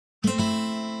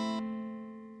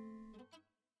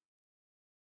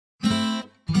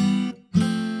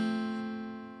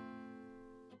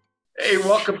Hey,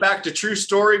 welcome back to True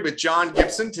Story with John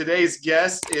Gibson. Today's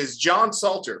guest is John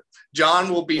Salter. John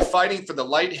will be fighting for the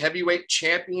light heavyweight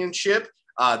championship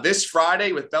this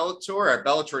Friday with Bellator at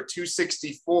Bellator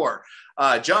 264.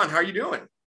 John, how are you doing?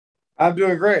 I'm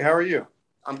doing great. How are you?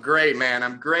 I'm great, man.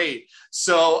 I'm great.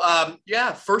 So,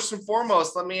 first and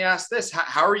foremost, let me ask this.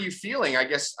 How are you feeling? I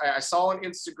guess I saw on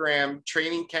Instagram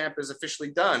training camp is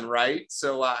officially done, right?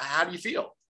 So how do you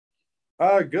feel?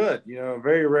 Good.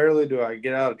 Very rarely do I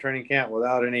get out of training camp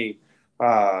without any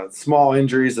small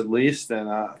injuries at least. And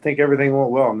I think everything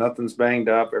went well. Nothing's banged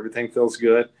up. Everything feels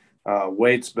good.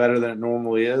 Weight's better than it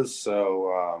normally is.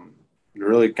 So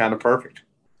really kind of perfect.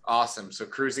 Awesome. So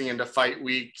cruising into fight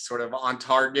week, sort of on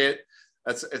target.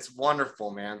 It's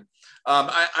wonderful, man.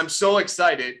 I'm so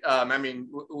excited.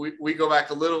 We go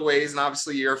back a little ways, and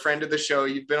obviously you're a friend of the show.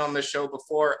 You've been on the show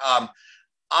before.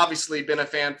 Obviously been a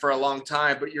fan for a long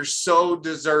time, but you're so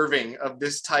deserving of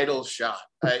this title shot.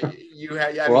 I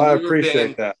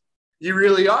appreciate that. You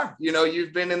really are.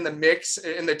 You've been in the mix,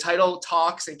 in the title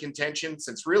talks and contention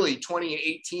since really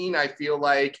 2018, I feel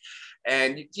like.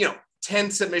 And,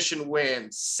 10 submission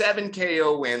wins, 7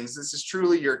 KO wins. This is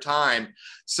truly your time.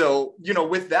 So,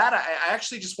 with that, I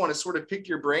actually just want to sort of pick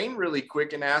your brain really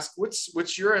quick and ask,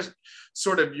 what's your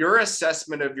sort of your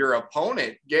assessment of your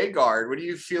opponent, Gegard? What do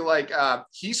you feel like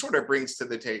he sort of brings to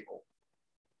the table?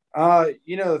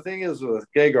 The thing is with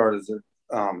Gegard is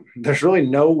that there's really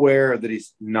nowhere that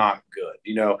he's not good,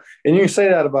 and you can say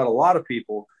that about a lot of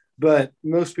people. But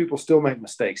most people still make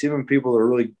mistakes. Even people that are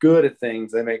really good at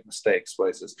things, they make mistakes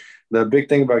places. The big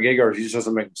thing about Gegard is he just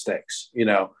doesn't make mistakes.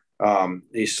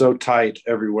 He's so tight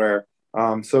everywhere.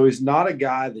 So he's not a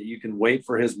guy that you can wait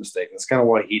for his mistake. That's kind of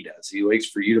what he does. He waits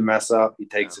for you to mess up. He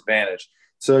takes advantage.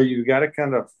 So you got to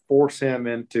kind of force him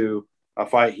into a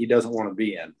fight he doesn't want to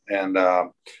be in. And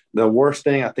the worst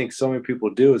thing I think so many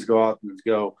people do is go out and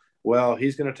go, well,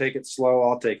 he's going to take it slow.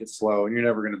 I'll take it slow. And you're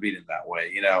never going to beat him that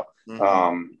way.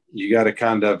 You got to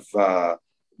kind of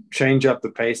change up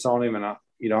the pace on him. And,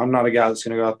 I'm not a guy that's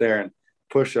going to go out there and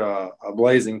push a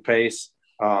blazing pace.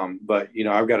 But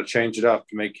I've got to change it up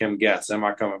to make him guess. Am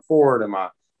I coming forward? Am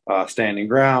I standing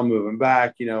ground, moving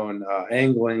back, and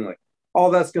angling? Like all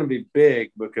that's going to be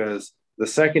big because the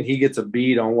second he gets a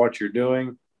beat on what you're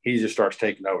doing, he just starts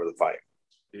taking over the fight.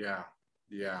 Yeah.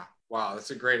 Yeah. Wow,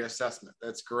 that's a great assessment.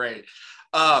 That's great.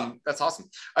 That's awesome.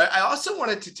 I also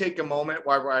wanted to take a moment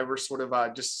while we're sort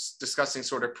of just discussing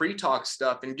sort of pre-talk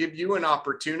stuff and give you an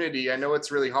opportunity. I know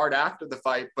it's really hard after the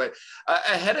fight, but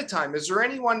ahead of time, is there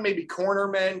anyone, maybe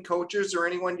cornermen, coaches, or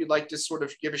anyone you'd like to sort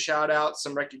of give a shout out,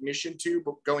 some recognition to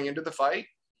going into the fight?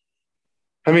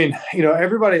 I mean,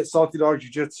 everybody at Salty Dog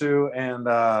Jiu-Jitsu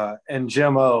and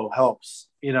Jim O helps.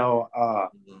 We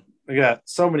got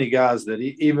so many guys that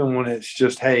even when it's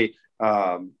just, hey,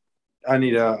 I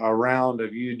need a round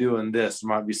of you doing this,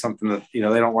 might be something that, they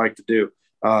don't like to do.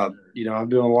 I'm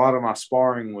doing a lot of my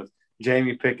sparring with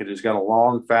Jamie Pickett, who's got a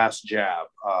long, fast jab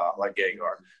like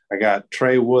Gegard. I got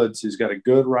Trey Woods, who's got a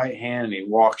good right hand, and he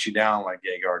walks you down like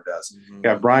Gegard does.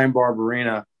 Got Brian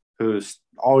Barberina, who's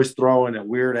always throwing at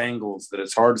weird angles that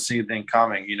it's hard to see anything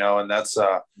coming, and that's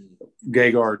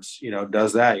Gegard's,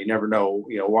 does that. You never know,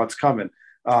 what's coming.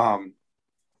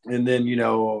 And then,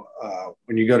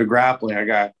 when you go to grappling, I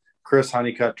got Chris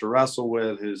Honeycutt to wrestle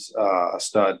with, who's a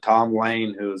stud, Tom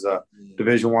Lane, who's a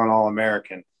Division I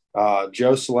All-American,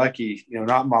 Joe Selecki,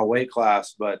 not in my weight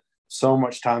class, but so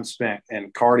much time spent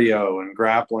in cardio and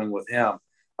grappling with him.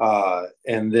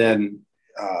 And then,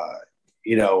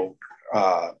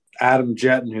 Adam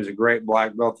Jetton, who's a great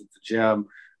black belt at the gym,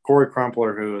 Corey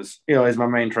Crumpler, who is, he's my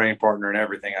main training partner in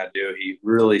everything I do. He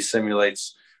really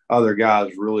simulates other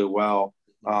guys really well.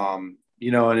 And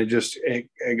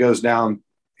it goes down,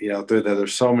 through there.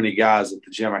 There's so many guys at the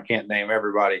gym. I can't name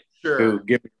everybody who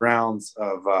give me rounds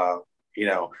of, well,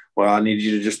 I need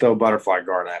you to just throw butterfly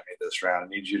guard at me this round. I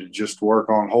need you to just work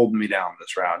on holding me down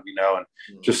this round, and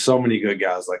just so many good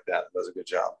guys like that. Does a good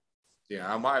job.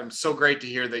 Yeah, I'm so great to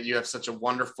hear that you have such a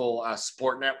wonderful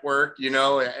sport network,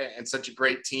 and such a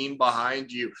great team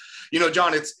behind you.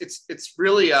 John, it's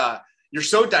really you're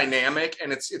so dynamic,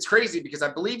 and it's crazy because I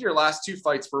believe your last 2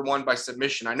 fights were won by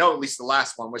submission. I know at least the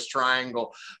last one was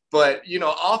triangle, but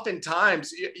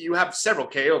oftentimes you have several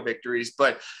KO victories.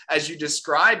 But as you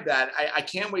described that, I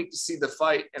can't wait to see the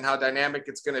fight and how dynamic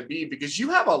it's going to be, because you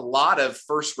have a lot of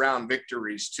first round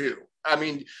victories too. I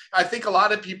mean, I think a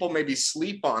lot of people maybe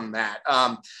sleep on that.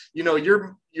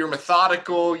 You're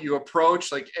methodical, you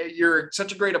approach like, hey, you're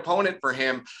such a great opponent for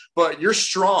him, but you're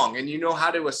strong and you know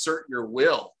how to assert your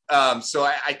will. So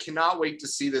I cannot wait to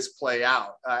see this play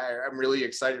out. I'm really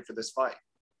excited for this fight.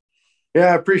 Yeah,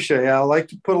 I appreciate it. I like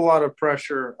to put a lot of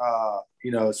pressure,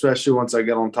 especially once I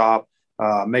get on top,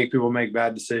 make people make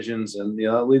bad decisions. And,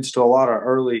 it leads to a lot of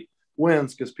early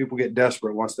wins because people get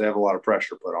desperate once they have a lot of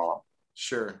pressure put on them.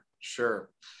 Sure. Sure.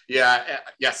 Yeah.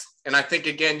 Yes. And I think,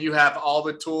 again, you have all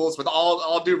the tools. With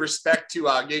all due respect to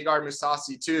Gegard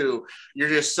Mousasi too, you're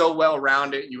just so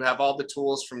well-rounded. You have all the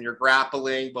tools from your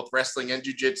grappling, both wrestling and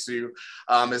jiu-jitsu,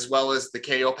 as well as the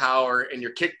KO power, and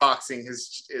your kickboxing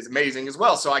is amazing as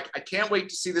well. So I can't wait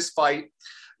to see this fight.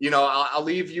 I'll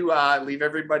leave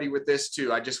everybody with this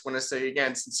too. I just want to say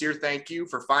again, sincere thank you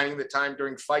for finding the time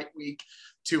during fight week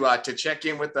to check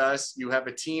in with us. You have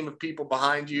a team of people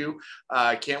behind you.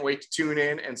 Can't wait to tune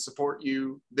in and support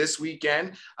you this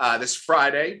weekend, this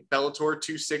Friday, Bellator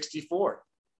 264.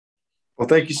 Well,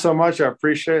 thank you so much. I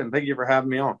appreciate it. And thank you for having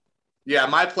me on. Yeah,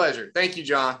 my pleasure. Thank you,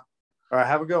 John. All right.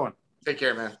 Have a good one. Take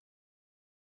care, man.